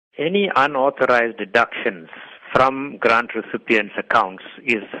any unauthorized deductions from grant recipients' accounts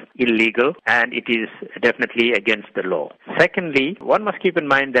is illegal and it is definitely against the law. Secondly, one must keep in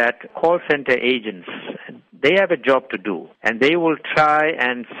mind that call center agents, they have a job to do and they will try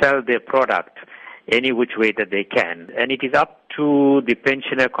and sell their product any which way that they can. And it is up to the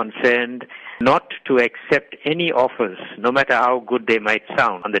pensioner concerned not to accept any offers, no matter how good they might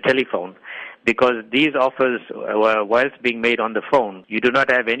sound on the telephone, because these offers, whilst being made on the phone, you do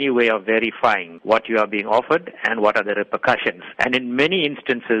not have any way of verifying what you are being offered and what are the repercussions. And in many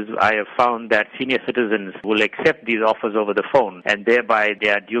instances, I have found that senior citizens will accept these offers over the phone, and thereby they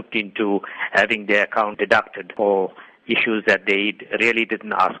are duped into having their account deducted for issues that they really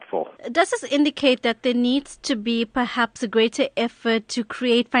didn't ask for. Does this indicate that there needs to be perhaps a greater effort to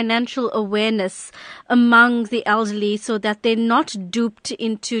create financial awareness among the elderly so that they're not duped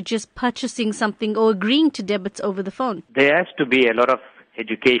into just purchasing something or agreeing to debits over the phone? There has to be a lot of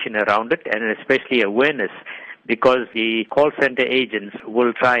education around it and especially awareness, because the call center agents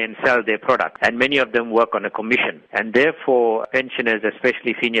will try and sell their product, and many of them work on a commission. And therefore, pensioners,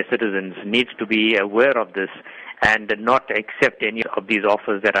 especially senior citizens, needs to be aware of this and not accept any of these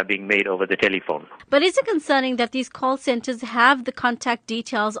offers that are being made over the telephone. But is it concerning that these call centers have the contact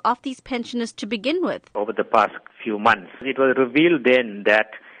details of these pensioners to begin with? Over the past few months, it was revealed then that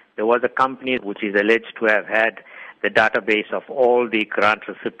there was a company which is alleged to have had the database of all the grant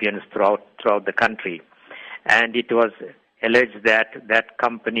recipients throughout the country. And it was alleged that that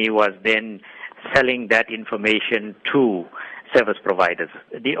company was then selling that information to service providers.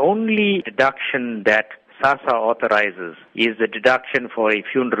 The only deduction that SASSA authorizes is the deduction for a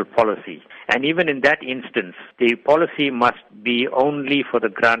funeral policy. And even in that instance, the policy must be only for the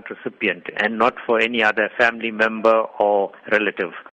grant recipient and not for any other family member or relative.